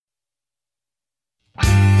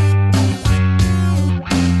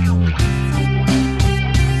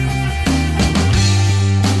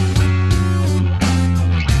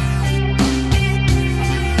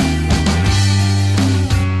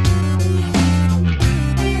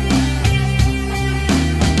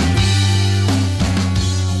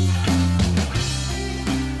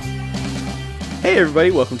Hey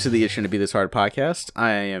everybody, welcome to the It Shouldn't Be This Hard podcast.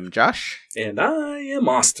 I am Josh. And I am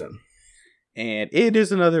Austin. And it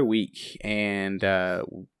is another week, and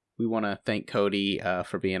we want to thank Cody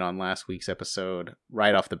for being on last week's episode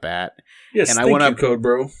right off the bat. Yes, and thank you, Code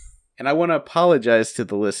Bro. And I want to apologize to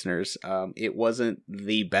the listeners. It wasn't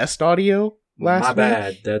the best audio last week. My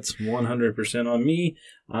bad. That's 100% on me.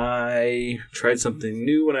 I tried something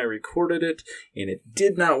new when I recorded it, and it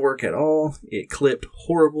did not work at all. It clipped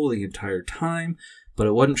horrible the entire time, but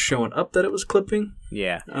it wasn't showing up that it was clipping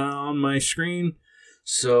on my screen.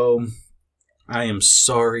 So I am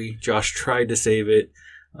sorry. Josh tried to save it.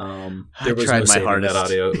 There was no saving that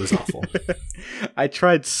audio. It was awful. I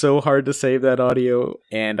tried so hard to save that audio,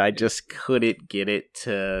 and I just couldn't get it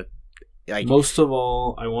to... Most of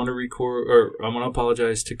all, I want to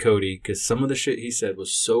apologize to Cody because some of the shit he said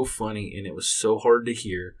was so funny and it was so hard to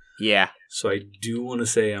hear. Yeah. So I do want to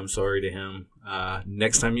say I'm sorry to him.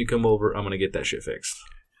 Next time you come over, I'm going to get that shit fixed.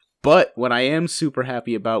 But what I am super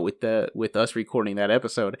happy about with us recording that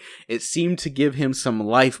episode, it seemed to give him some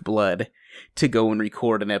lifeblood to go and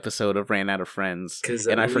record an episode of Ran Out of Friends.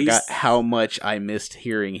 And I forgot how much I missed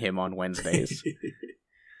hearing him on Wednesdays.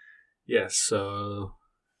 Yes, so...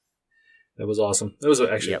 That was awesome. That was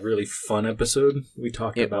actually a really fun episode. We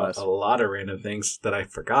talked about a lot of random things that I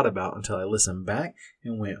forgot about until I listened back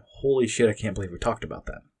and went, holy shit, I can't believe we talked about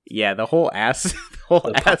that. Yeah, the whole ass.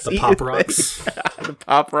 The Pop Rocks. The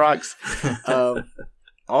Pop Rocks.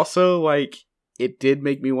 Also, it did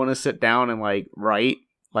make me want to sit down and, write,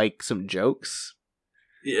 some jokes.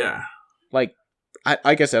 Yeah. Like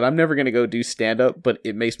I said, I'm never going to go do stand-up, but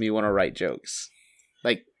it makes me want to write jokes.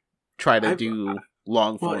 Try to do...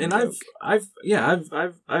 long form. Well, and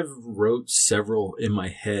I've wrote several in my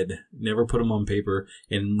head, never put them on paper,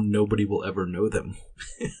 and nobody will ever know them.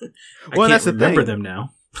 I can't remember them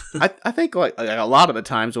now. I think a lot of the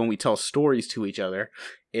times when we tell stories to each other,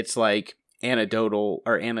 it's anecdotal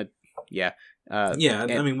or we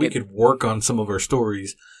could work on some of our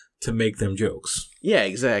stories to make them jokes. Yeah,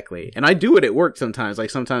 exactly. And I do it at work sometimes.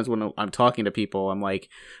 Sometimes when I'm talking to people, I'm like,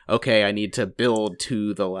 okay, I need to build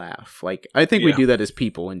to the laugh. I think we do that as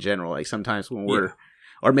people in general. Sometimes when we're,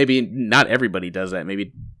 or maybe not everybody does that.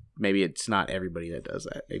 Maybe it's not everybody that does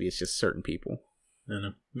that. Maybe it's just certain people. I don't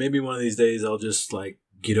know. Maybe one of these days I'll just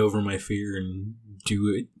get over my fear and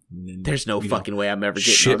do it. And, there's no fucking way I'm ever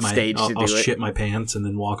getting on stage to do it. I'll shit my pants and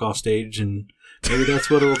then walk off stage, and maybe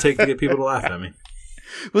that's what it'll take to get people to laugh at me.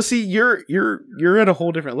 Well, see, you're at a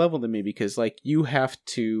whole different level than me because, you have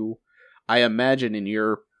to, I imagine in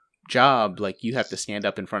your job, you have to stand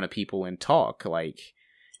up in front of people and talk,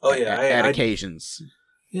 at occasions.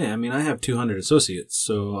 Yeah, I have 200 associates,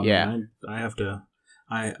 so I have to,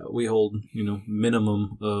 we hold,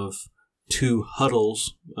 minimum of 2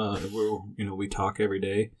 huddles, where, we talk every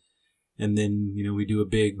day, and then, we do a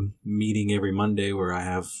big meeting every Monday where I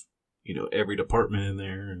have, every department in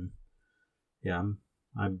there, and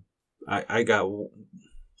I got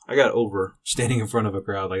over standing in front of a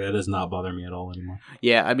crowd. That does not bother me at all anymore.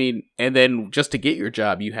 Yeah, and then just to get your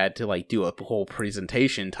job, you had to do a whole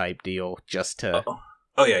presentation type deal just to.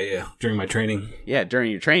 Oh yeah. During my training. Yeah,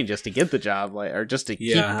 during your training, just to get the job, or just to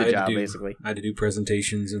keep the job, basically. I had to do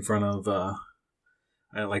presentations in front of the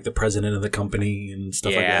president of the company and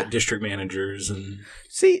stuff like that, district managers and.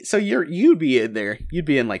 See, so you'd be in there. You'd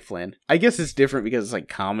be in Flynn. I guess it's different because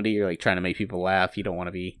it's comedy. You're trying to make people laugh. You don't want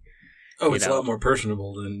to be. Oh, it's a lot more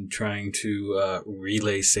personable than trying to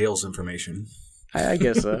relay sales information. I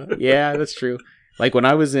guess so. Yeah, that's true. When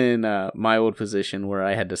I was in my old position where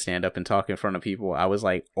I had to stand up and talk in front of people, I was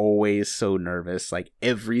always so nervous.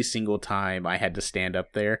 Every single time I had to stand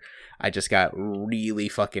up there, I just got really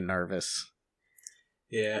fucking nervous.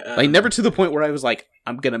 Yeah. Never to the point where I was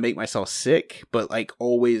I'm going to make myself sick, but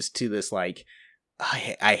always to this I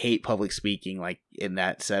hate public speaking in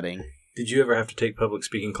that setting. Did you ever have to take public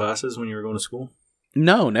speaking classes when you were going to school?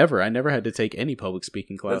 No, never. I never had to take any public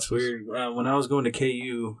speaking classes. That's weird. When I was going to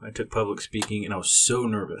KU, I took public speaking and I was so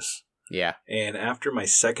nervous. Yeah. And after my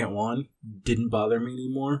second one, didn't bother me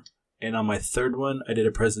anymore. And on my third one, I did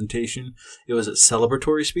a presentation. It was a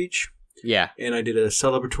celebratory speech. Yeah. And I did a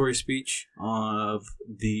celebratory speech of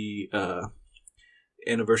the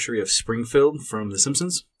anniversary of Springfield from The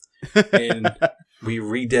Simpsons. And we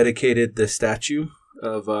rededicated the statue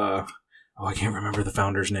of, I can't remember the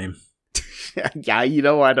founder's name. Yeah, I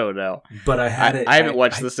don't know. But I had it. I haven't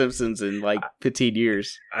watched The Simpsons in 15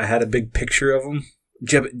 years. I had a big picture of him.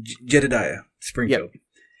 Jedediah Springfield. Yep.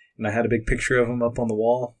 And I had a big picture of him up on the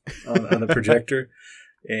wall on the projector.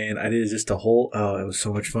 And I did just it was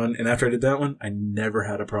so much fun. And after I did that one, I never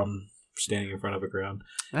had a problem standing in front of a crowd.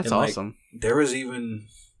 That's awesome. There was even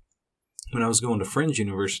when I was going to Friends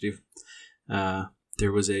University,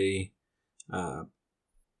 there was a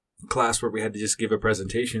class where we had to just give a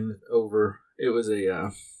presentation over. It was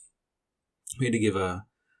a we had to give a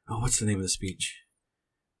what's the name of the speech?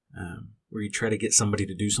 Where you try to get somebody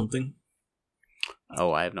to do something.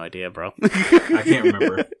 Oh, I have no idea, bro. I can't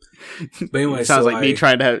remember. But anyway, sounds like me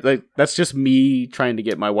trying to have that's just me trying to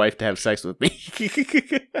get my wife to have sex with me.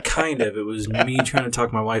 Kind of. It was me trying to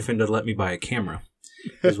talk my wife into let me buy a camera.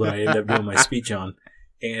 Is what I ended up doing my speech on.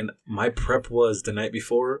 And my prep was the night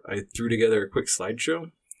before I threw together a quick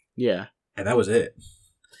slideshow. Yeah. And that was it.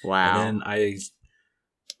 Wow. And then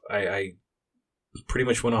I pretty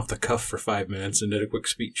much went off the cuff for 5 minutes and did a quick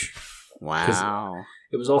speech. Wow.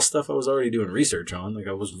 It was all stuff I was already doing research on. Like,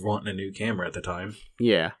 I was wanting a new camera at the time.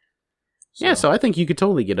 Yeah. So I think you could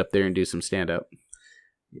totally get up there and do some stand-up.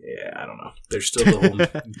 Yeah, I don't know. There's still the whole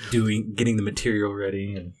getting the material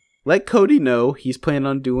ready. And let Cody know he's planning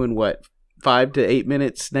on doing, 5 to 8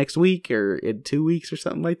 minutes next week or in 2 weeks or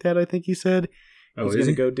something like that, I think he said. He's going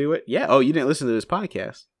to go do it. Yeah. Oh, you didn't listen to his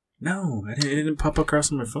podcast? No, it didn't pop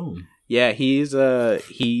across on my phone. Yeah,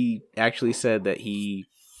 he actually said that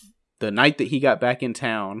the night that he got back in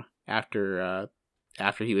town after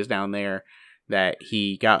he was down there, that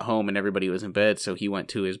he got home and everybody was in bed, so he went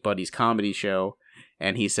to his buddy's comedy show,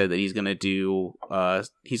 and he said that he's gonna do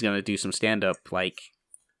some stand up, like,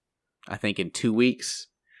 I think in 2 weeks.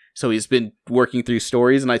 So he's been working through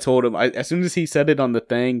stories, and I told him as soon as he said it on the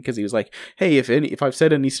thing, because he was like, "Hey, if I've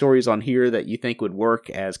said any stories on here that you think would work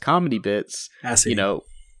as comedy bits, you know,"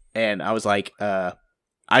 and I was like, the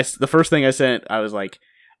first thing I sent, I was like,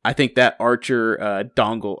 I think that Archer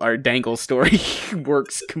Dangle story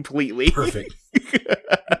works completely. Perfect.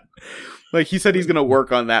 Like, he said he's gonna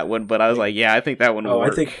work on that one, but I was like, yeah, I think that one will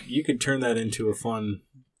work. I think you could turn that into a fun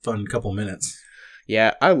couple minutes.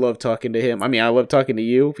 Yeah, I love talking to him. I mean, I love talking to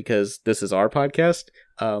you because this is our podcast.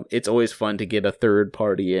 It's always fun to get a third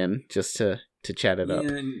party in just to chat it up.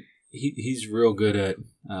 And he's real good at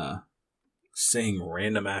saying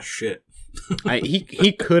random ass shit.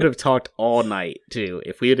 He could have talked all night too.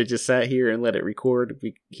 If we had just sat here and let it record,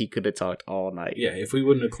 he could have talked all night. Yeah, if we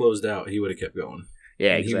wouldn't have closed out, he would have kept going.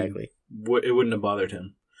 Yeah, exactly. It wouldn't have bothered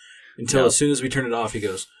him until as soon as we turned it off, he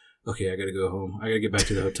goes, "Okay, I got to go home. I got to get back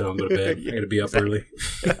to the hotel and go to bed. I got to be up early."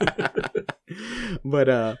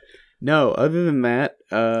 But no, other than that,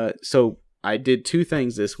 so I did 2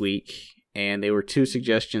 things this week, and they were 2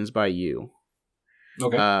 suggestions by you.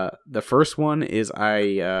 Okay. The first one is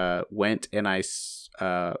I went and I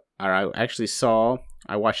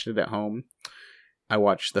watched it at home. I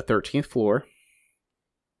watched The 13th Floor.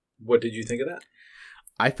 What did you think of that?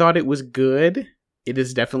 I thought it was good. It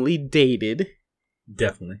is definitely dated.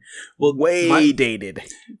 Definitely. Well, way dated.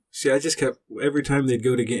 See, I just kept, every time they'd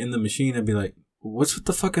go to get in the machine, I'd be like, what's with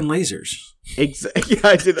the fucking lasers? Exactly.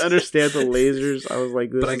 I didn't understand the lasers. I was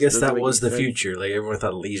like, but I guess that was the future. Like, everyone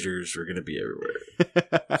thought lasers were going to be everywhere.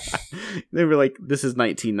 They were like, this is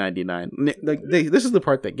 1999. Like, this is the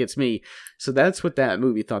part that gets me. So that's what that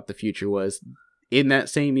movie thought the future was. In that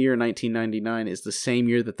same year, 1999, is the same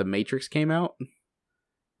year that The Matrix came out.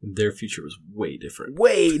 Their future was way different.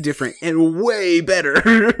 Way different and way better.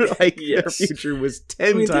 Like, yes. Their future was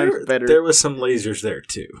 10 times better. There was some lasers there,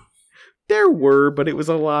 too. There were, but it was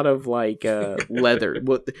a lot of, like, leather.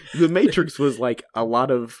 Well, The Matrix was, like, a lot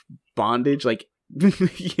of bondage, like,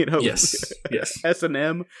 you know, yes.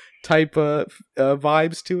 S&M type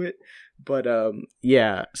vibes to it. But,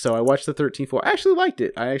 yeah, so I watched The 13th Floor. I actually liked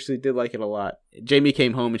it. I actually did like it a lot. Jamie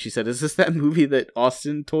came home and she said, "Is this that movie that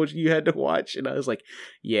Austin told you had to watch?" And I was like,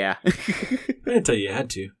 yeah. I didn't tell you you had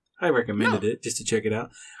to. I recommended it just to check it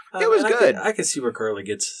out. It was good. I can see where Carly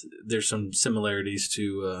gets, there's some similarities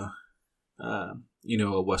to, a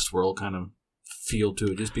Westworld kind of feel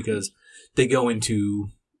to it, just because they go into,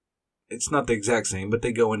 it's not the exact same, but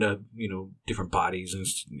they go into, different bodies. And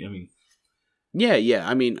I mean, Yeah.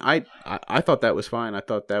 I mean, I thought that was fine. I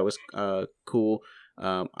thought that was cool.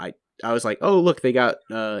 I was like, oh, look, they got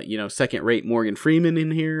second-rate Morgan Freeman in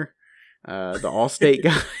here, the Allstate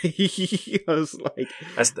guy. I was like,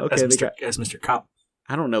 that's Mr. Cop.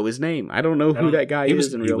 I don't know his name. I don't know who that guy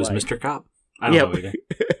is in real life. He was Mr. Cop. I don't know either.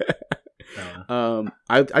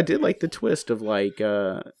 I did like the twist of like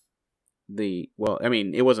it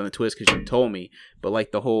wasn't a twist because you told me, but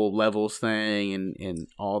like the whole levels thing and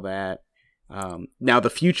all that. Now the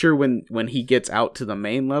future when he gets out to the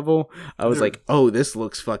main level, I was like, oh, this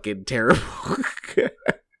looks fucking terrible.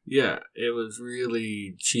 Yeah, it was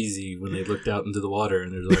really cheesy when they looked out into the water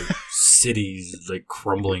and there's like cities like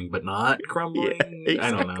crumbling but not crumbling. Yeah, exactly.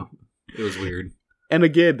 I don't know. It was weird. And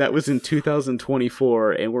again, that was in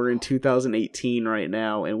 2024, and we're in 2018 right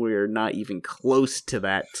now, and we're not even close to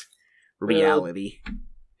that reality.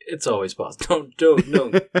 It's always possible.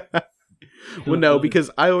 Don't. Well, no, because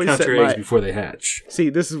I always count set your eggs my before they hatch. See,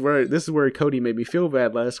 this is where Cody made me feel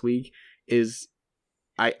bad last week. Is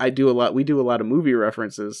we do a lot of movie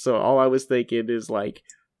references, so all I was thinking is like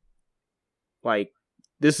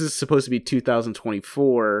this is supposed to be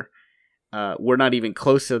 2024. We're not even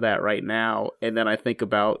close to that right now, and then I think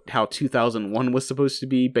about how 2001 was supposed to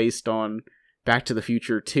be based on Back to the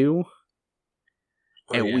Future 2,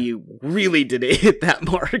 and we really didn't hit that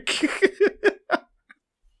mark.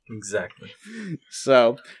 Exactly.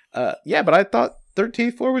 So, but I thought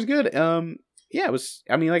 13th Floor was good. It was.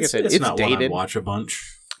 I mean, like I said, it's not dated. one I'd watch a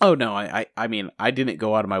bunch. Oh no, I mean, I didn't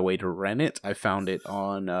go out of my way to rent it. I found it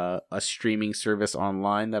on a streaming service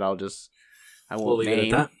online that I won't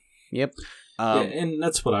name. That. Yep. And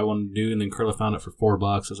that's what I wanted to do. And then Carla found it for $4.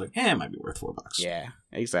 I was like, it might be worth $4. Yeah,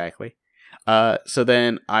 exactly. So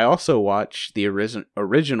then I also watched the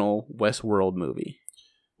original Westworld movie.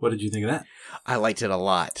 What did you think of that? I liked it a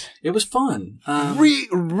lot. It was fun.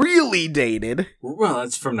 Really dated. Well,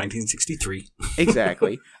 that's from 1963.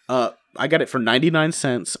 Exactly. I got it for 99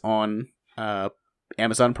 cents on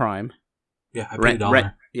Amazon Prime. Yeah, I paid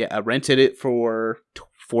 $1. I rented it for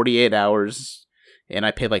 48 hours, and I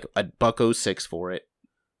paid like $1.06 for it.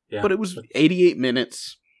 Yeah, but it was 88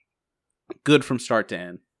 minutes. Good from start to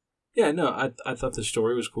end. Yeah, no, I thought the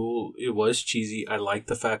story was cool. It was cheesy. I liked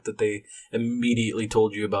the fact that they immediately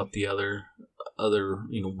told you about the other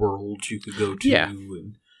worlds you could go to. Yeah.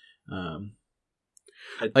 And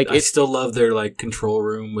I still love their control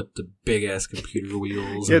room with the big ass computer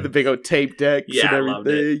wheels. Yeah, the big old tape decks and everything. I loved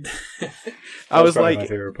it. That was my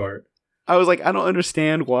favorite part. I was like, I don't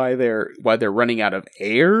understand why they're running out of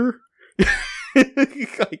air.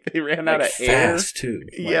 They ran out of air fast too.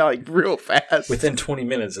 Yeah, real fast. Within 20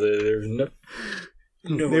 minutes, there's no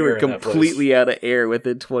they were completely out of air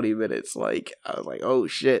within 20 minutes. I was like, oh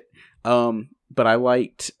shit. But I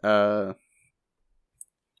liked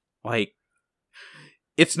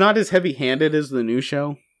it's not as heavy-handed as the new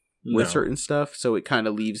show with certain stuff, so it kind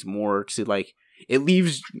of leaves more to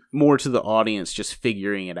the audience just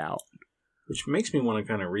figuring it out. Which makes me want to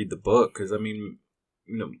kind of read the book, because I mean,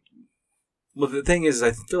 well, the thing is,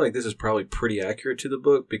 I feel like this is probably pretty accurate to the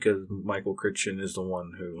book because Michael Crichton is the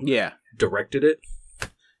one who directed it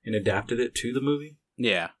and adapted it to the movie.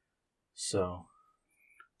 Yeah. So,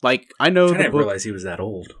 I know I didn't realize he was that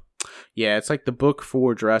old. Yeah, it's like the book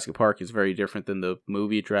for Jurassic Park is very different than the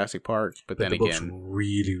movie Jurassic Park, but then the again, book's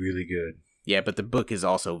really, really good. Yeah, but the book is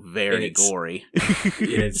also very gory.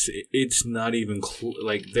 It's not even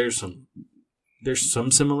there's some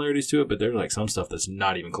similarities to it, but there's some stuff that's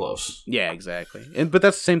not even close. Yeah, exactly. But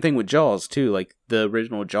that's the same thing with Jaws too. The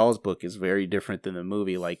original Jaws book is very different than the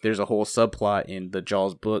movie. There's a whole subplot in the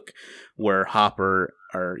Jaws book where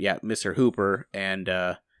Mr. Hooper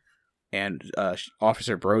and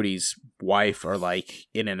Officer Brody's wife are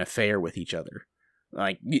in an affair with each other.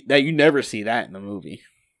 You never see that in the movie.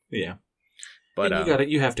 Yeah. But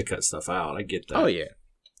you have to cut stuff out. I get that. Oh yeah.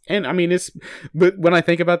 And I mean, but when I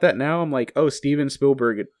think about that now, I'm like, oh, Steven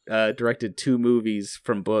Spielberg directed 2 movies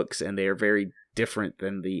from books, and they are very different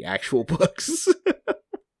than the actual books.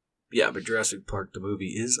 Yeah, but Jurassic Park, the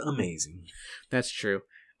movie, is amazing. That's true.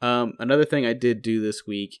 Another thing I did do this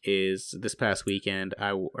week is this past week,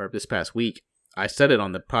 I said it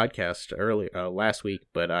on the podcast last week,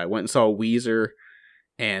 but I went and saw Weezer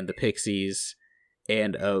and the Pixies.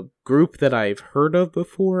 And a group that I've heard of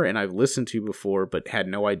before and I've listened to before, but had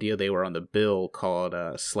no idea they were on the bill, called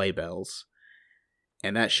Sleigh Bells.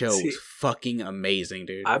 And that show was fucking amazing,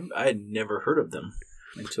 dude. I had never heard of them.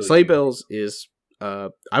 Sleigh Bells is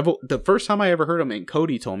the first time I ever heard them, and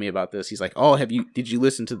Cody told me about this. He's like, "Oh, have you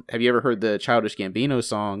ever heard the Childish Gambino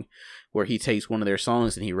song where he takes one of their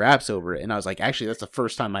songs and he raps over it?" And I was like, "Actually, that's the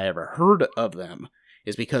first time I ever heard of them,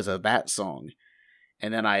 is because of that song."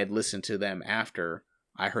 And then I had listened to them after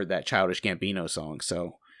I heard that Childish Gambino song.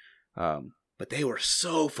 So, but they were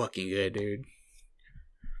so fucking good, dude.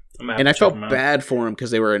 And I felt bad for them because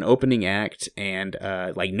they were an opening act, and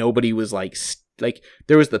nobody was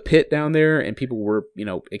there was the pit down there, and people were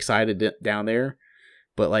excited down there,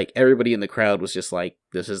 but everybody in the crowd was just like,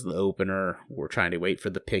 "This is the opener. We're trying to wait for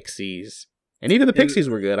the Pixies," and even the Pixies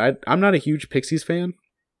were good. I'm not a huge Pixies fan,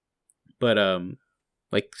 but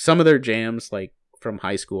some of their jams from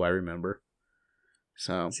high school I remember.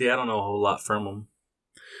 So see, I don't know a whole lot from them.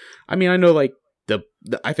 I mean, I know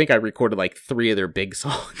I think I recorded 3 of their big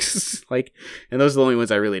songs, and those are the only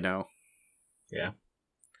ones I really know. Yeah.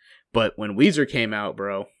 But when Weezer came out,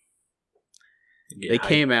 bro, They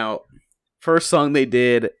came out, first song they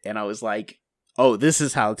did, and I was like, oh, this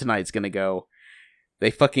is how tonight's gonna go. They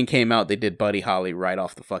fucking came out, they did Buddy Holly right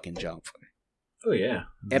off the fucking jump. Oh, yeah.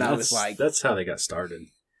 And I was like... That's how they got started.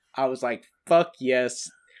 I was like, fuck yes.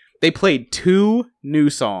 They played 2 new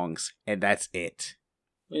songs, and that's it.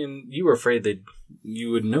 And you were afraid you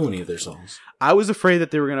wouldn't know any of their songs. I was afraid that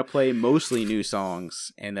they were going to play mostly new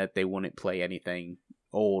songs, and that they wouldn't play anything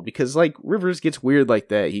old. Because, like, Rivers gets weird like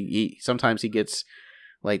that. Sometimes he gets,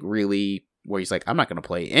 like, really... Where he's like, I'm not going to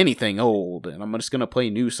play anything old, and I'm just going to play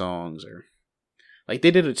new songs, or... Like,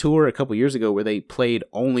 they did a tour a couple years ago where they played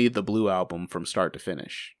only the Blue album from start to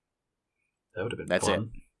finish. That would have been That's fun. it.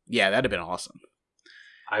 Yeah, that'd have been awesome.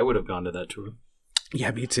 I would have gone to that tour.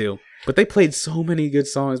 Yeah, me too. But they played so many good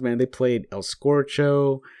songs, man. They played El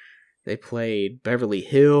Scorcho. They played Beverly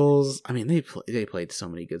Hills. I mean, they played so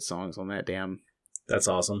many good songs on that damn... That's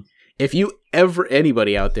awesome. If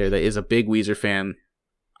anybody out there that is a big Weezer fan...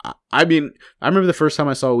 I mean, I remember the first time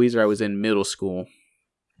I saw Weezer, I was in middle school.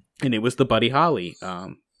 And it was the Buddy Holly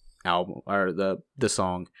album, or the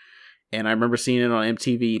song. And I remember seeing it on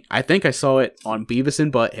MTV. I think I saw it on Beavis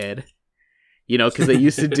and Butthead. You know, because they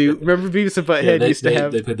used to do... Remember Beavis and Butthead used to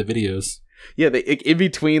have... They played the videos. Yeah, in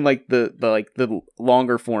between like the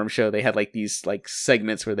longer form show, they had like these like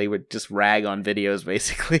segments where they would just rag on videos,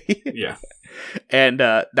 basically. Yeah. And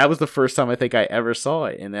that was the first time I think I ever saw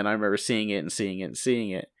it. And then I remember seeing it and seeing it and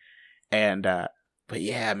seeing it. And... But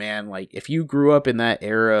yeah, man, like, if you grew up in that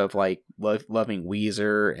era of, like, loving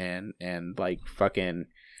Weezer and like, fucking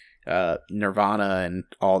Nirvana and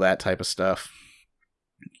all that type of stuff,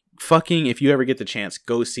 fucking, if you ever get the chance,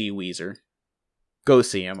 go see Weezer. Go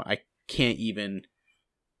see him. I can't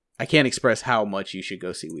express how much you should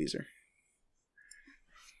go see Weezer.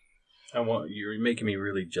 You're making me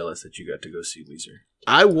really jealous that you got to go see Weezer.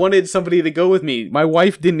 I wanted somebody to go with me. My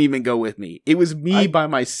wife didn't even go with me. It was me by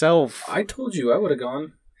myself. I told you I would have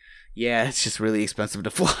gone. Yeah, it's just really expensive to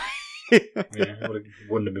fly. Yeah, it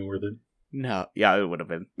wouldn't have been worth it. No, yeah, it would have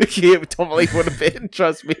been. It totally would have been,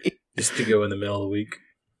 trust me. Just to go in the middle of the week.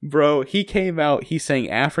 Bro, he came out, he sang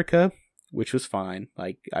Africa, which was fine.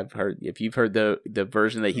 Like, I've heard, if you've heard the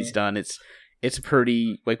version that he's done, it's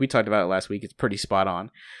pretty, like we talked about it last week, it's pretty spot on.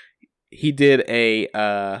 He did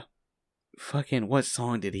a, fucking, what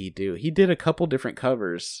song did he do? He did a couple different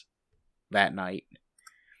covers that night.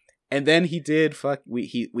 And then he did,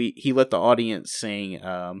 he let the audience sing,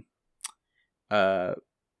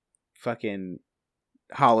 fucking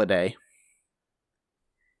Holiday.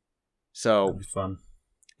 So, that'd be fun.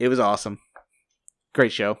 It was awesome.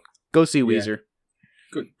 Great show. Go see Weezer.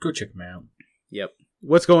 Go check them out. Yep.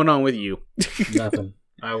 What's going on with you? Nothing.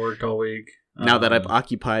 I worked all week. Now that I've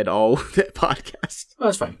occupied all that podcast. Oh,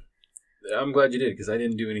 that's fine. I'm glad you did, because I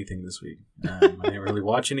didn't do anything this week. I didn't really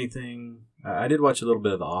watch anything. I did watch a little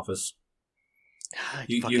bit of The Office.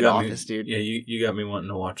 You got Office, me, dude. Yeah, you got me wanting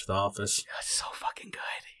to watch The Office. It's so fucking good.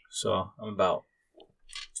 So I'm about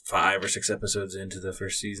 5 or 6 episodes into the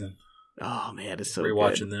first season. Oh man, it's so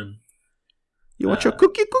rewatching good. them. You want your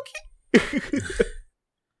cookie?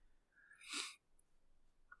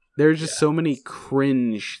 There's just so many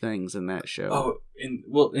cringe things in that show. Oh,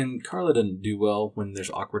 and Carla doesn't do well when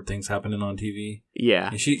there's awkward things happening on TV. Yeah,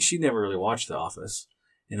 and she never really watched The Office,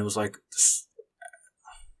 and it was like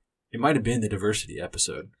it might have been the diversity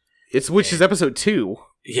episode. Which is episode 2.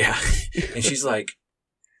 Yeah, and she's like,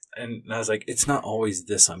 and I was like, it's not always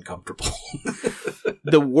this uncomfortable.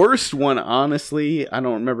 The worst one, honestly, I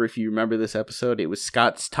don't remember if you remember this episode. It was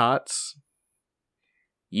Scott's Tots.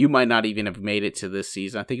 You might not even have made it to this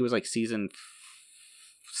season. I think it was like season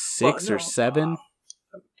 6 or 7.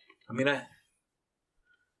 I mean, I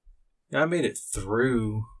made it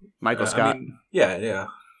through Michael Scott. Yeah.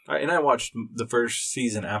 And I watched the first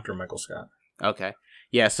season after Michael Scott. Okay.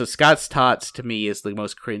 Yeah, so Scott's Tots, to me, is the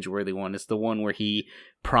most cringeworthy one. It's the one where he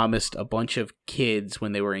promised a bunch of kids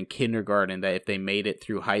when they were in kindergarten that if they made it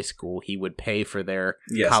through high school, he would pay for their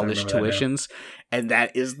college tuitions. And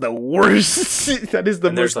that is the worst. That is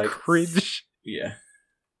the most cringe. Yeah.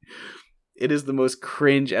 It is the most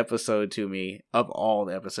cringe episode to me of all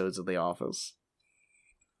the episodes of The Office.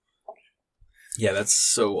 Yeah, that's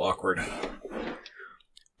so awkward.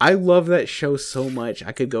 I love that show so much.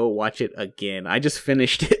 I could go watch it again. I just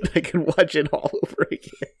finished it. I could watch it all over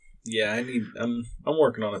again. Yeah, I'm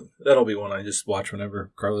working on it. That'll be one I just watch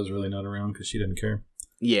whenever Carla's really not around because she doesn't care.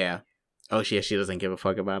 Yeah. Oh, she doesn't give a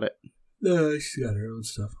fuck about it. No, she's got her own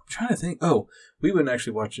stuff. I'm trying to think. Oh, we've been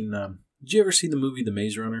actually watching. Did you ever see the movie The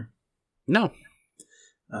Maze Runner? No.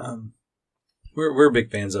 We're big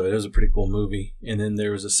fans of it. It was a pretty cool movie. And then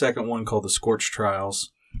there was a second one called The Scorch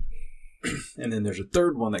Trials. And then there's a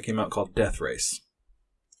third one that came out called Death Race.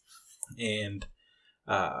 And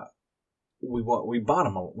we bought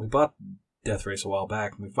them. We bought Death Race a while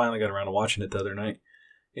back, and we finally got around to watching it the other night.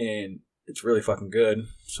 And it's really fucking good.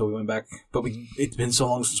 So we went back, but it's been so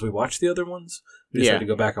long since we watched the other ones. We decided to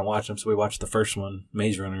go back and watch them. So we watched the first one,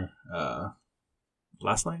 Maze Runner,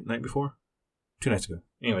 night before, 2 nights ago.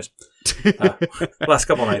 Anyways, last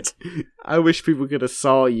couple nights. I wish people could have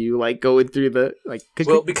saw you like going through the like.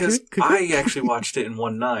 Well, because I actually watched it in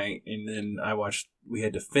one night, and then we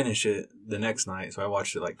had to finish it the next night, so I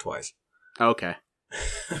watched it like twice. Okay.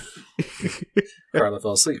 Carla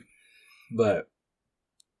fell asleep, but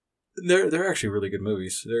they're actually really good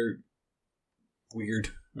movies. They're weird.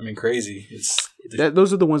 I mean, crazy.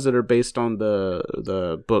 Those are the ones that are based on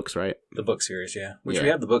the books, right? The book series, yeah. We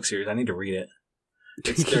have the book series. I need to read it.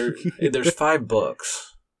 There's 5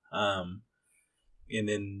 books, and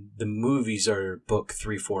then the movies are book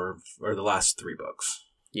 3, 4, or the last 3 books.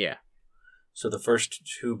 Yeah. So the first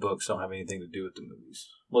 2 books don't have anything to do with the movies.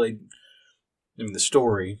 Well, the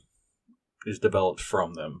story is developed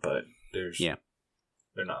from them, but they're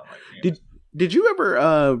not like. Did you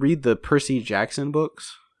ever read the Percy Jackson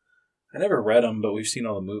books? I never read them, but we've seen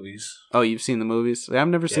all the movies. Oh, you've seen the movies? I've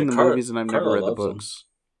never seen the movies, and I've never read the books.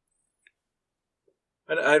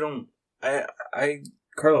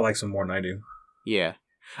 Carla likes them more than I do. Yeah.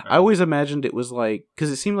 I always imagined it was like,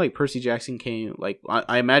 because it seemed like Percy Jackson came, like,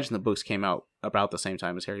 I imagine the books came out about the same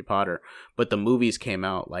time as Harry Potter, but the movies came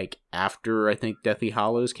out, like, after, I think, Deathly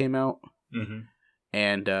Hallows came out. Mm-hmm.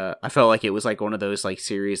 And I felt like it was, like, one of those, like,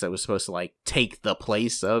 series that was supposed to, like, take the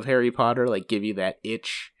place of Harry Potter, like, give you that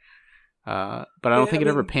itch. But I don't think it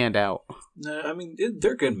ever panned out. No, I mean,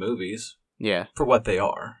 they're good movies. Yeah. For what they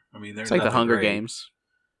are. I mean, it's like the Hunger Games.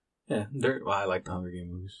 Yeah, I like the Hunger Games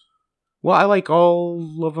movies. Well, I like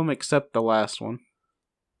all of them except the last one.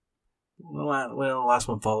 Well, the last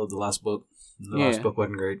one followed the last book. The last book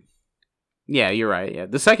wasn't great. Yeah, you're right. Yeah,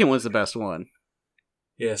 the second was the best one.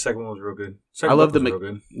 Yeah, second one was real good. I love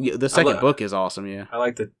the second book is awesome. Yeah, I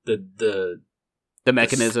like the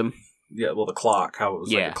mechanism. Well, the clock. How it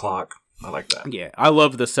was like a clock. I like that. Yeah, I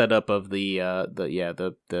love the setup of the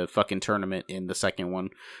fucking tournament in the second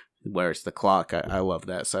one, where it's the clock. I love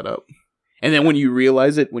that setup. And then when you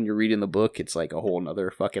realize it, when you're reading the book, it's like a whole nother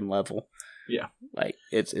fucking level. Yeah. Like,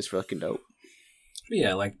 it's fucking dope.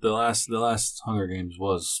 Yeah, like the last Hunger Games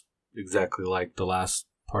was exactly like the last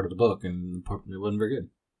part of the book, and it wasn't very good.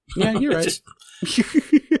 Yeah, you're right.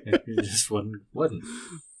 It just wasn't.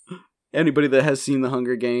 Anybody that has seen the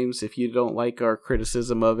Hunger Games, if you don't like our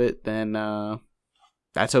criticism of it, then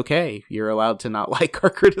that's okay. You're allowed to not like our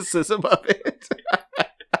criticism of it.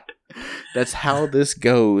 That's how this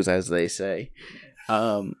goes, as they say.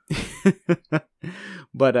 But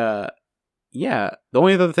yeah, the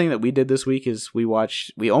only other thing that we did this week is we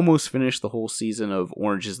almost finished the whole season of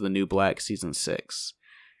Orange is the New Black season 6.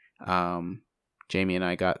 Jamie and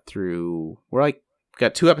I got 2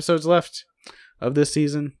 episodes left of this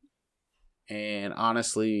season. And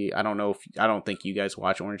honestly, I don't think you guys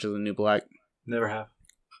watch Orange is the New Black. Never have.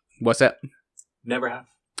 What's that? Never have.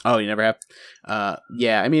 Oh, you never have?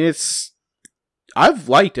 Yeah, I mean, I've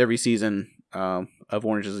liked every season of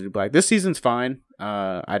Orange is the New Black. This season's fine.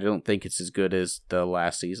 I don't think it's as good as the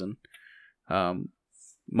last season.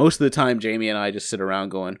 Most of the time, Jamie and I just sit around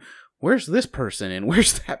going, where's this person and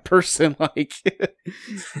where's that person? Like,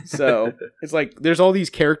 so it's like there's all these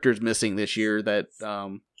characters missing this year that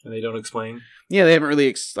and they don't explain. Yeah, they haven't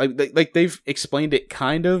really like they've explained it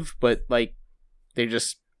kind of, but like they're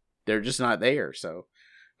just not there. So,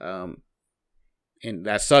 and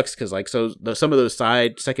that sucks because like some of those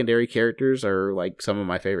secondary characters are like some of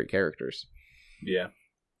my favorite characters. Yeah,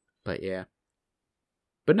 but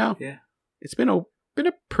no, it's been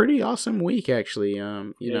a pretty awesome week actually.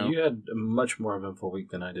 You had a much more eventful week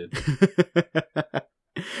than I did.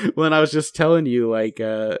 Well, and I was just telling you like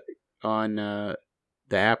on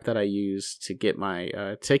the app that I use to get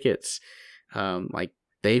my tickets, like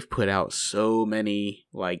they've put out so many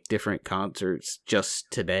like different concerts just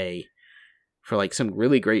today for like some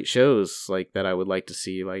really great shows like that I would like to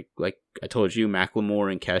see. Like I told you,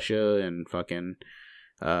 Macklemore and Kesha and fucking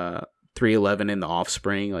 311 and The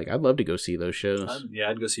Offspring. Like I'd love to go see those shows.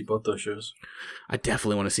 I'd go see both those shows. I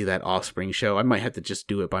definitely want to see that Offspring show. I might have to just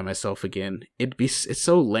do it by myself again. It's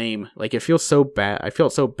so lame. Like it feels so bad. I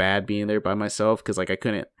felt so bad being there by myself because like I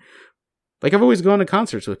couldn't. Like I've always gone to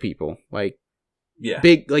concerts with people. Like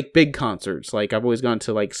big concerts. Like I've always gone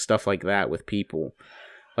to like stuff like that with people.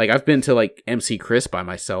 Like I've been to like MC Chris by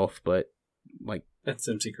myself, but like that's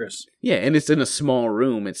MC Chris. Yeah, and it's in a small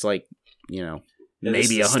room. It's like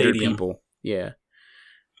maybe 100 people. Yeah.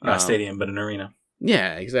 Not a stadium, but an arena.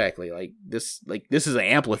 Yeah, exactly. Like this is an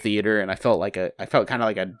amphitheater, and I felt kind of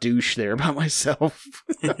like a douche there by myself.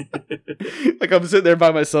 Like I'm sitting there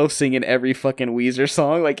by myself singing every fucking Weezer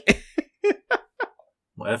song, like.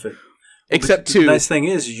 Well, F it. Except the two. nice thing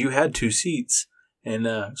is you had 2 seats, and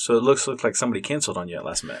so it looks like somebody canceled on you at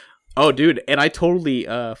last minute. Oh, dude, and I totally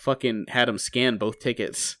fucking had them scan both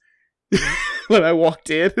tickets when I walked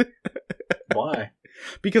in. Why?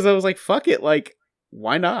 Because I was like, fuck it, like,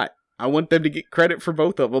 why not? I want them to get credit for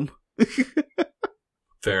both of them.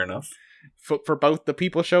 Fair enough. For both the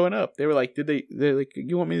people showing up. They were like, they're like,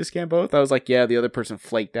 you want me to scan both? I was like, yeah, the other person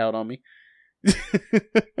flaked out on me.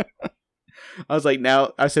 I was like,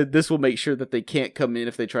 now, I said, this will make sure that they can't come in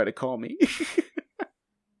if they try to call me.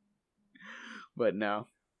 But no.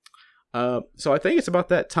 So I think it's about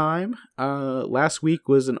that time. Last week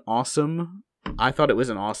was I thought it was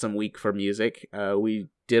an awesome week for music. We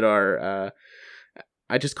did our,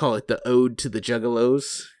 I just call it the ode to the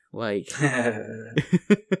juggalos. Like,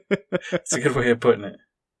 it's a good way of putting it.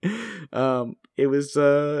 It was,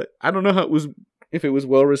 I don't know if it was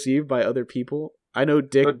well received by other people. I know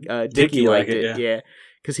Dickie liked it. Yeah.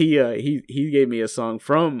 Cause he gave me a song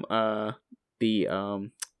from,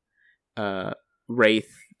 the,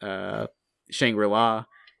 Wraith, Shangri-La.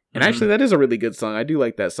 And actually, that is a really good song. I do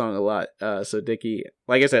like that song a lot. So Dickie,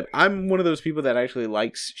 like I said, I'm one of those people that actually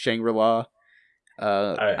likes Shangri-La.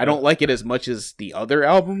 I don't like it as much as the other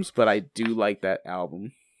albums, but I do like that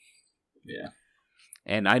album. Yeah.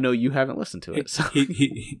 And I know you haven't listened to it. So.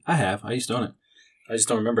 I have. I used to own it. I just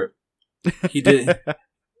don't remember it. He did.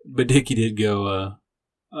 But Dickie did go,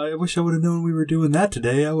 I wish I would have known we were doing that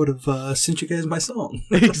today. I would have sent you guys my song.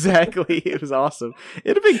 Exactly. It was awesome.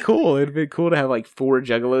 It'd have been cool. It'd have been cool to have like 4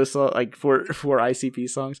 Juggalo songs, like four ICP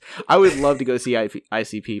songs. I would love to go see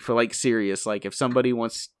ICP for like serious. Like if somebody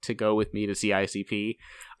wants to go with me to see ICP,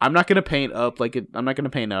 I'm not gonna paint up I'm not gonna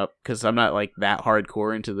paint up because I'm not like that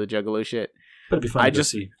hardcore into the Juggalo shit. But it'd be fun to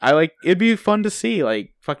see. It'd be fun to see.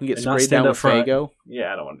 Like fucking get sprayed down with Faygo.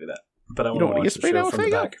 Yeah, I don't want to do that. But I want to get sprayed down with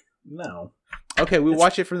Faygo. No. Okay, we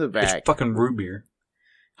watch it from the back. It's fucking root beer.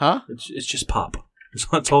 Huh? It's just pop.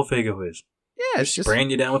 That's all Faygo is. Yeah, it's just spraying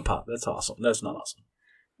you down with pop. That's awesome. That's not awesome.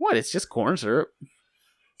 What? It's just corn syrup.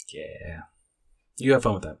 Yeah. You have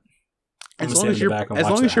fun with that. As long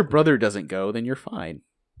as your brother doesn't go, then you're fine.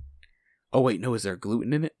 Oh wait, no, is there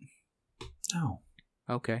gluten in it? No.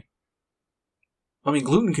 Okay. I mean,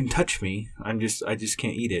 gluten can touch me. I just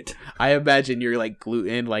can't eat it. I imagine you're like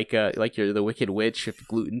gluten, like you're the Wicked Witch. If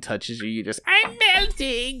gluten touches you, you just I'm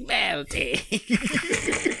melting.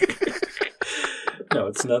 No,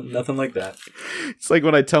 it's nothing like that. It's like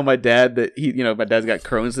when I tell my dad that my dad's got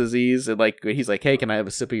Crohn's disease, and like he's like, "Hey, can I have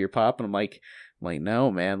a sip of your pop?" And I'm like,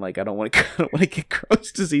 no, man, like I don't want to get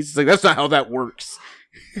Crohn's disease. He's like, that's not how that works.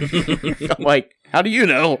 I'm like, how do you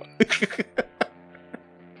know?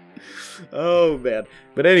 Oh man.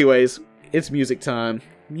 But anyways, it's music time,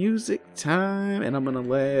 and I'm gonna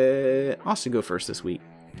let Austin go first this week.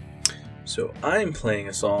 So I'm playing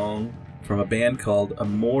a song from a band called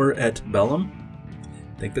Amor et Bellum.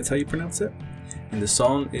 I think that's how you pronounce it. And the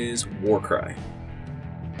song is Warcry.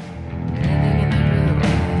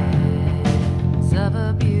 Of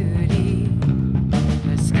a beauty,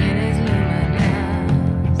 her skin is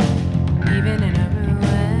luminous, even in her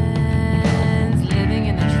ruins, living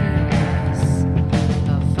in the truths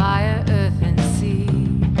of fire, earth, and sea.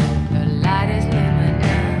 Her light is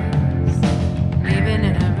luminous, even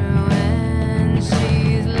in her ruins,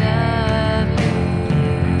 she's lovely,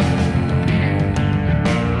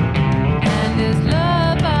 and is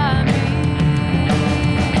loved by me.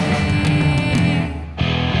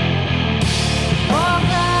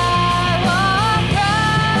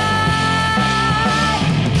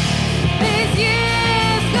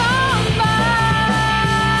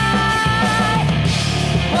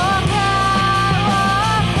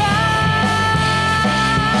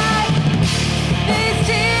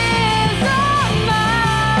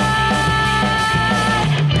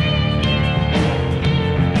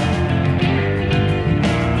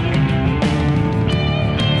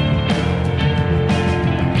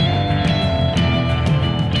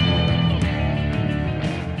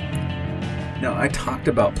 I talked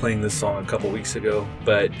about playing this song a couple weeks ago,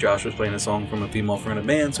 but Josh was playing a song from a female fronted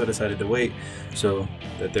band, so I decided to wait so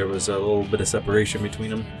that there was a little bit of separation between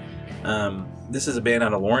them. This is a band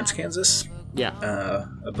out of Lawrence, Kansas. Yeah.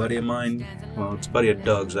 A buddy of mine, well, it's a buddy of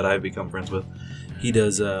Doug's that I've become friends with. He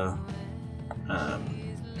does,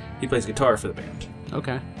 he plays guitar for the band.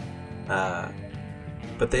 Okay.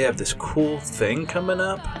 But they have this cool thing coming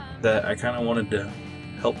up that I kind of wanted to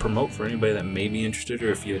help promote for anybody that may be interested,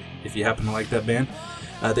 or if you happen to like that band.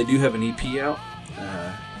 They do have an EP out.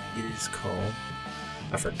 It is called,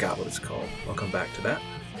 I forgot what it's called. I'll come back to that.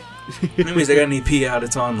 Anyways, they got an EP out.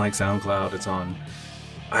 It's on like SoundCloud. It's on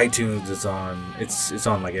iTunes. It's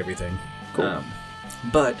on like everything. Cool.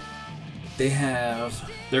 But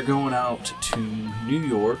they're going out to New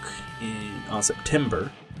York on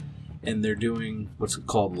September, and they're doing what's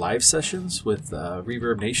called live sessions with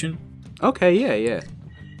Reverb Nation. Okay, yeah.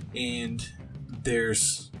 And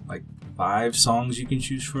there's like 5 songs you can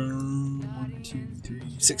choose from. 1, 2, 3,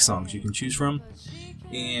 6 songs you can choose from,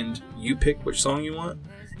 and you pick which song you want,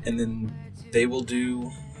 and then they will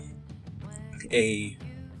do a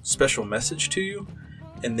special message to you,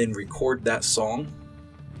 and then record that song.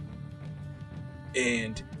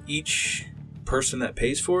 And each person that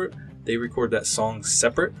pays for it, they record that song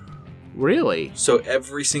separate. Really? So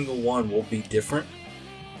every single one will be different.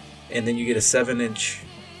 And then you get a 7-inch.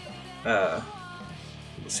 Let's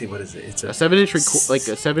see, what is it? It's a 7-inch, like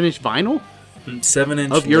a 7-inch vinyl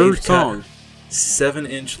 7-inch of your song.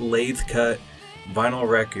 7-inch lathe cut vinyl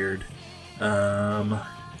record,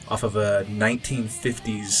 off of a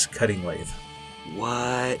 1950s cutting lathe.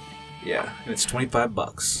 What? Yeah, and it's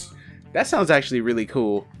 $25. That sounds actually really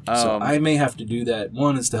cool. So I may have to do that.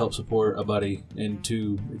 1 is to help support a buddy, and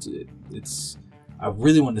 2, it's. I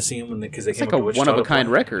really wanted to see them because they came like a one-of-a-kind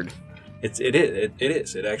record. It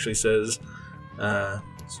is. It actually says,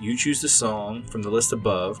 you choose the song from the list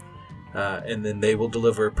above, and then they will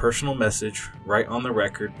deliver a personal message right on the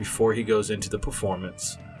record before he goes into the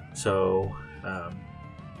performance. So,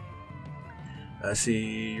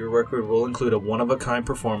 see, your record will include a one-of-a-kind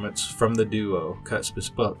performance from the duo cut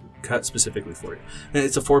specifically for you. And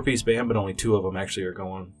it's a 4-piece band, but only 2 of them actually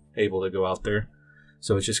are able to go out there.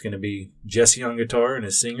 So it's just going to be Jesse on guitar and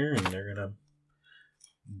his singer, and they're going to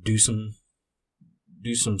do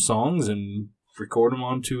some songs and record them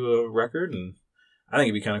onto a record, and I think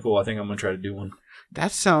it'd be kind of cool. I think I'm going to try to do one.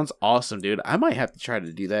 That sounds awesome, dude. I might have to try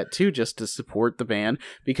to do that too, just to support the band,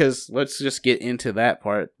 because let's just get into that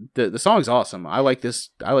part. The song's awesome. I like this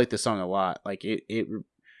song a lot. Like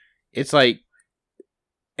it's like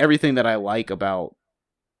everything that I like about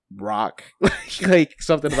rock. Like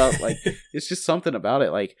something about like it's just something about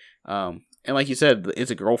it, like and like you said,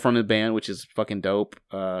 it's a girl-fronted band, which is fucking dope.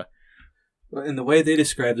 And the way they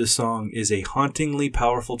describe this song is a hauntingly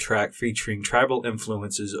powerful track featuring tribal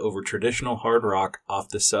influences over traditional hard rock and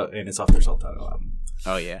it's off their self-titled album.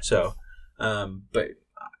 Oh yeah. So, but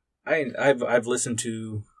I've listened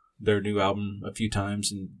to their new album a few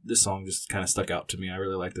times, and this song just kind of stuck out to me. I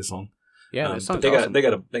really like this song. Yeah, this song's but awesome. They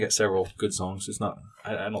got several good songs. It's not.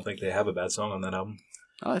 I don't think they have a bad song on that album.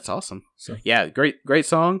 Oh, that's awesome. So yeah, great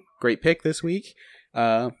song, great pick this week.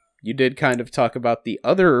 You did kind of talk about the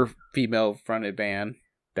other female-fronted band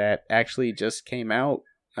that actually just came out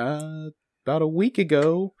about a week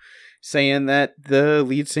ago, saying that the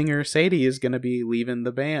lead singer Sadie is going to be leaving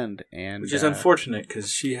the band, and which is unfortunate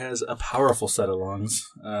because she has a powerful set of lungs.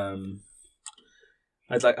 I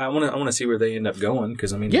want to see where they end up going,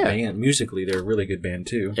 because I mean, the band musically they're a really good band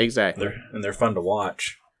too. Exactly, they're fun to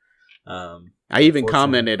watch. I even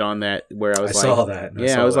commented on that where I was saw that.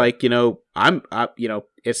 I was like,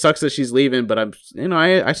 it sucks that she's leaving, but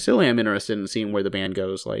I still am interested in seeing where the band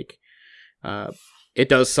goes. Like, it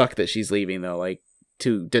does suck that she's leaving though. Like,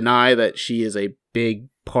 to deny that she is a big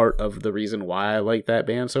part of the reason why I like that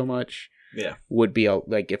band so much. Yeah, would be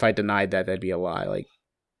like if I denied that, that'd be a lie. Like,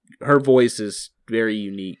 her voice is very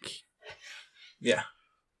unique. Yeah.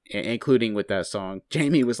 Including with that song.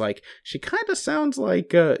 Jamie was like, she kind of sounds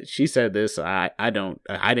like she said this, I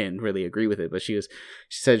didn't really agree with it, but she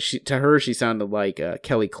said to her she sounded like a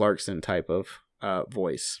Kelly Clarkson type of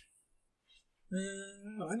voice.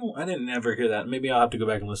 I didn't ever hear that. Maybe I'll have to go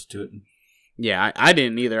back and listen to it. Yeah, I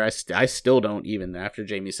didn't either. I still don't, even after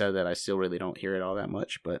Jamie said that, I still really don't hear it all that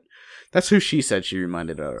much, but that's who she said she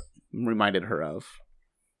reminded her of.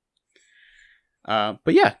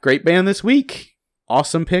 But yeah, great band this week.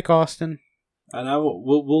 Awesome pick, Austin. And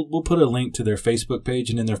we'll put a link to their Facebook page,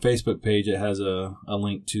 and in their Facebook page it has a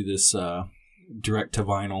link to this direct to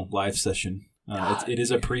vinyl live session. It is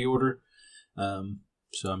a pre-order,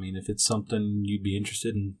 so I mean, if it's something you'd be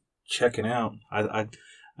interested in checking out, I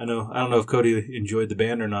don't know if Cody enjoyed the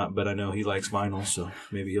band or not, but I know he likes vinyl, so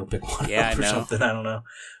maybe he'll pick one up or something. I don't know,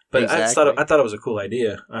 but exactly. I thought it was a cool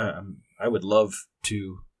idea. I would love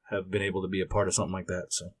to have been able to be a part of something like that.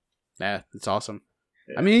 So yeah, it's awesome.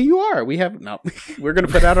 Yeah. I mean, you are. We're going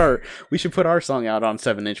to put out we should put our song out on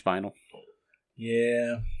 7-inch vinyl.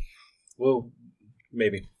 Yeah. Well,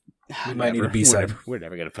 maybe. We might need a B-side. We're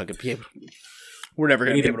never going to fucking be able. We're never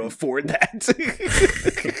going to be able to afford that.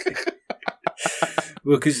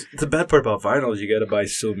 Well, because the bad part about vinyl is you got to buy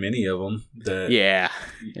so many of them that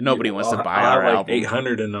and nobody wants to buy our like album.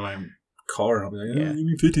 800 in my car, and I'll be like, give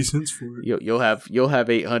me 50 cents for it. You'll have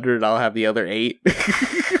 800. I'll have the other 8.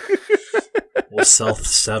 We'll sell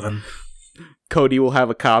 7. Cody will have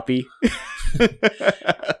a copy.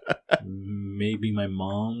 Maybe my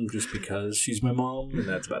mom, just because she's my mom, and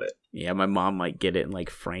that's about it. Yeah, my mom might get it and like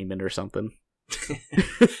frame it or something.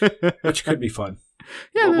 Which could be fun.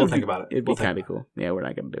 Yeah, we'll think about it. It'd be kind of cool. Yeah, we're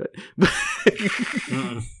not going to do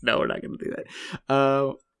it. No, we're not going to do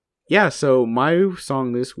that. Yeah, so my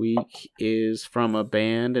song this week is from a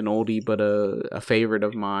band, an oldie, but a favorite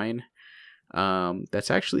of mine.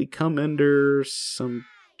 That's actually come under some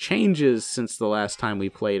changes since the last time we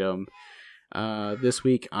played them. This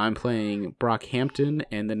week I'm playing Brockhampton,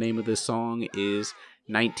 and the name of this song is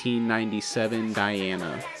 1997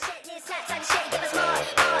 Diana.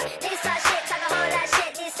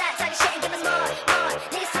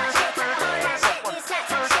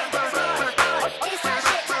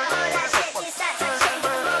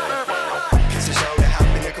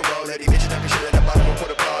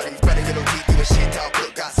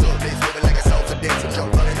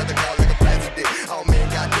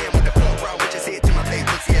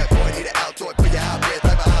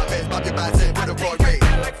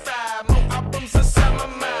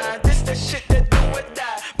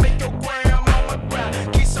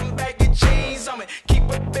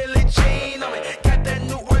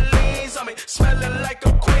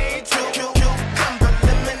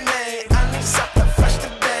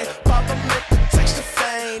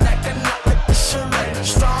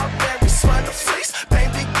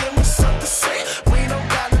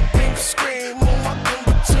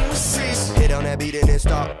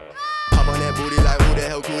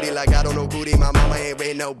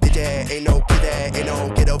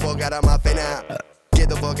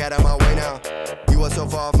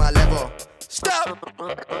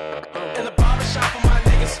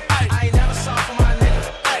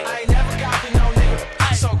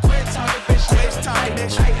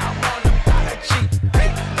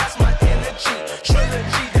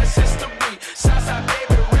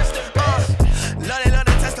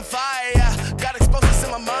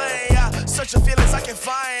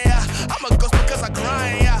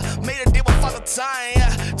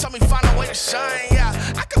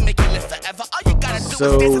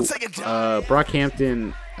 So,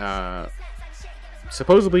 Brockhampton,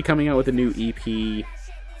 supposedly coming out with a new EP,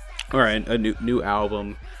 or a new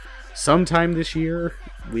album sometime this year.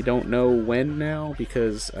 We don't know when now,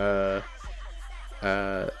 because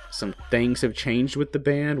some things have changed with the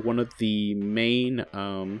band. One of the main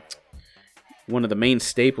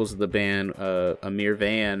staples of the band, Amir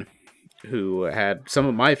Van, who had some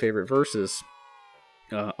of my favorite verses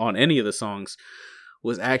on any of the songs,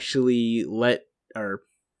 was actually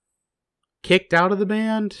kicked out of the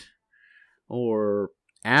band or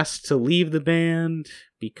asked to leave the band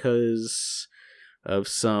because of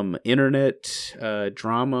some internet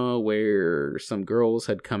drama where some girls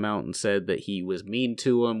had come out and said that he was mean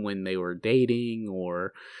to them when they were dating,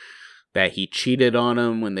 or that he cheated on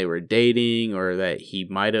them when they were dating, or that he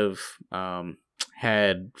might have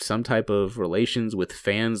had some type of relations with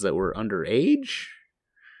fans that were underage.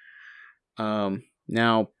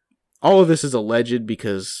 Now, all of this is alleged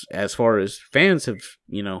because, as far as fans have,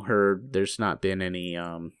 heard, there's not been any,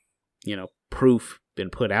 proof been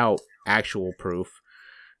put out, actual proof.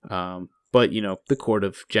 But the court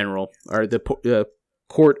of the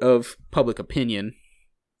court of public opinion.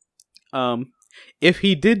 If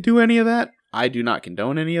he did do any of that, I do not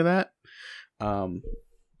condone any of that.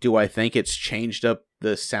 Do I think it's changed up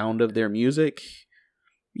the sound of their music?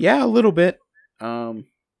 Yeah, a little bit.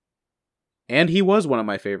 And he was one of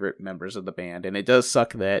my favorite members of the band, and it does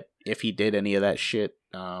suck that if he did any of that shit,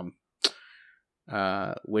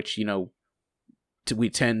 which, we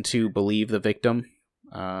tend to believe the victim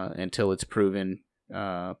until it's proven,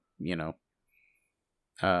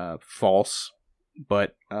 false.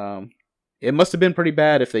 But it must have been pretty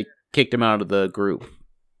bad if they kicked him out of the group.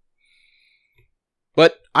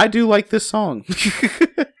 But I do like this song.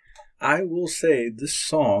 I will say this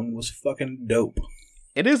song was fucking dope.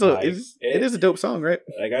 It is a dope song, right?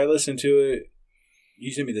 Like, I listened to it.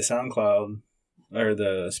 You sent me the SoundCloud or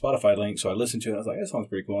the Spotify link, so I listened to it. I was like, that song's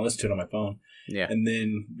pretty cool. I listened to it on my phone. Yeah. And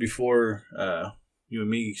then before you and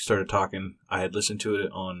me started talking, I had listened to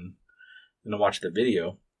it and I watched the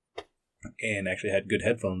video, and actually had good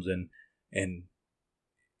headphones in, and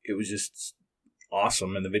it was just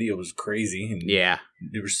awesome. And the video was crazy, and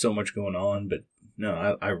there was so much going on. But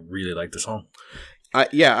no, I really like the song.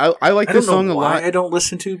 I like this song a lot. I don't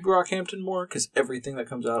listen to Brockhampton more, because everything that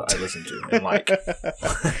comes out I listen to and like.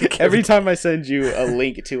 Every time I send you a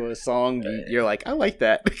link to a song, you're like, I like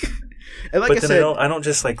that. And like I said, I don't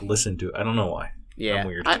just like listen to it. I don't know why. Yeah, I'm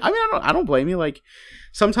weird. I don't blame you. Like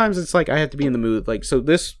sometimes it's like I have to be in the mood. Like so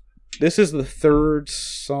this is the third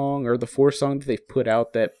song or the fourth song that they've put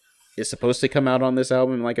out that is supposed to come out on this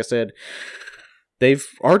album. Like I said, they've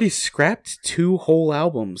already scrapped 2 whole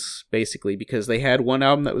albums, basically, because they had one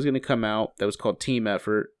album that was going to come out that was called Team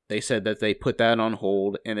Effort. They said that they put that on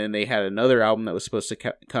hold, and then they had another album that was supposed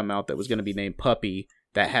to come out that was going to be named Puppy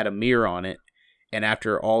that had Amir on it. And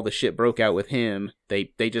after all the shit broke out with him, they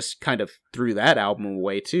just kind of threw that album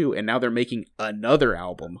away too, and now they're making another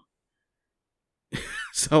album.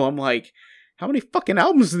 So I'm like, how many fucking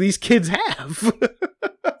albums do these kids have?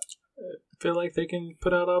 I feel like they can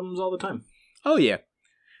put out albums all the time. Oh, yeah.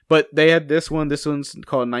 But they had this one. This one's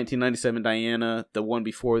called 1997 Diana. The one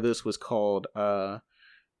before this was called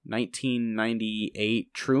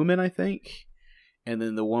 1998 Truman, I think. And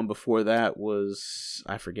then the one before that was,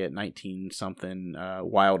 I forget, 19-something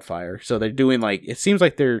Wildfire. So they're doing like, it seems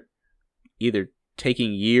like they're either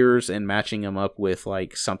taking years and matching them up with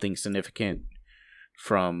like something significant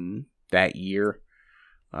from that year.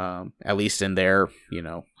 At least in their,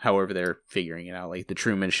 however they're figuring it out. Like the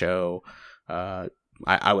Truman Show. I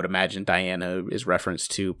would imagine Diana is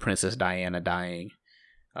referenced to Princess Diana dying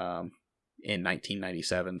in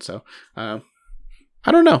 1997. So I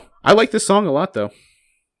don't know. I like this song a lot, though.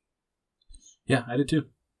 Yeah, I did too.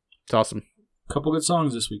 It's awesome. Couple good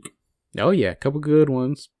songs this week. Oh yeah, couple good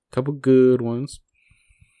ones. But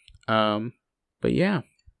yeah,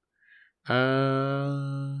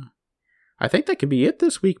 I think that could be it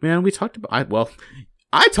this week, man. We talked about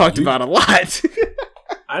I talked about a lot.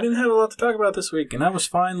 I didn't have a lot to talk about this week, and I was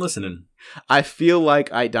fine listening. I feel like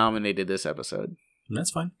I dominated this episode. And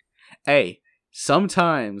that's fine. Hey,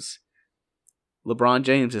 sometimes LeBron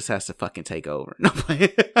James just has to fucking take over. No,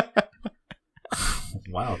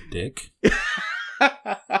 wow, Dick.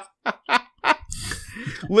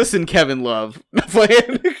 Listen, Kevin Love. No,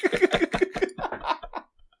 playing.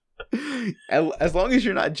 As long as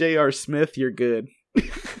you're not J.R. Smith, you're good.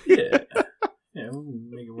 Yeah, we'll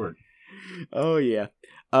make it work. Oh, yeah.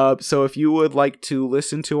 So if you would like to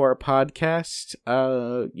listen to our podcast,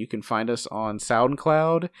 you can find us on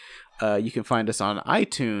SoundCloud. You can find us on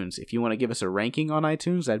iTunes. If you want to give us a ranking on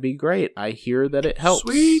iTunes, that'd be great. I hear that it helps.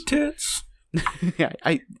 Sweet tits. Yeah,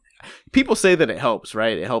 people say that it helps,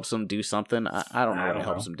 right? It helps them do something. I don't know what it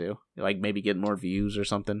helps them do. Like maybe get more views or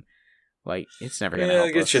something. Like it's never gonna help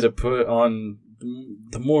it gets you to put on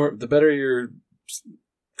the better your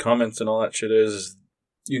comments and all that shit is.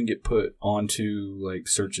 You can get put onto like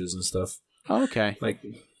searches and stuff. Oh, okay. Like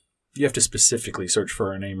you have to specifically search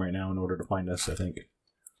for our name right now in order to find us, I think.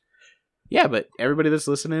 Yeah, but everybody that's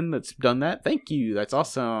listening that's done that, thank you. That's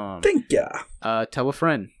awesome. Thank ya. Tell a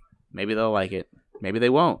friend. Maybe they'll like it. Maybe they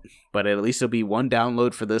won't. But at least it'll be one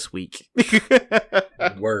download for this week.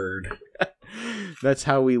 Word. That's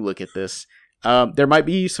how we look at this. There might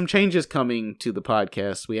be some changes coming to the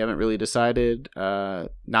podcast. We haven't really decided.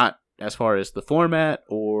 Not as far as the format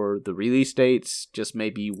or the release dates, just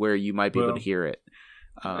maybe where you might be able to hear it.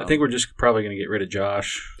 I think we're just probably going to get rid of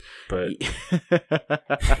Josh, but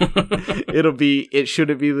it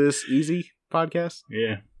shouldn't be this easy podcast.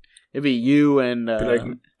 Yeah. It'd be you and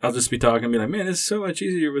I'll just be talking and be like, man, it's so much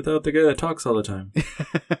easier without the guy that talks all the time.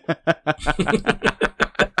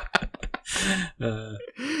 Now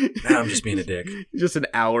I'm just being a dick. Just an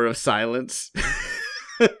hour of silence.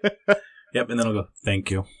 Yep, and then I'll go, thank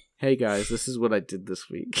you. Hey guys, this is what I did this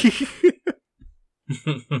week.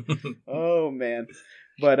 Oh man.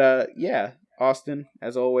 But yeah, Austin,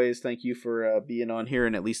 as always, thank you for being on here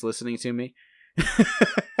and at least listening to me.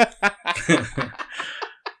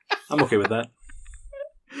 I'm okay with that.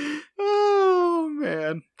 Oh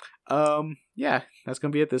man. Yeah, that's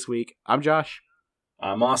gonna be it this week. I'm Josh.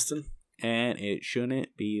 I'm Austin. And it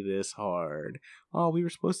shouldn't be this hard. Oh, we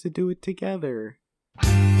were supposed to do it together.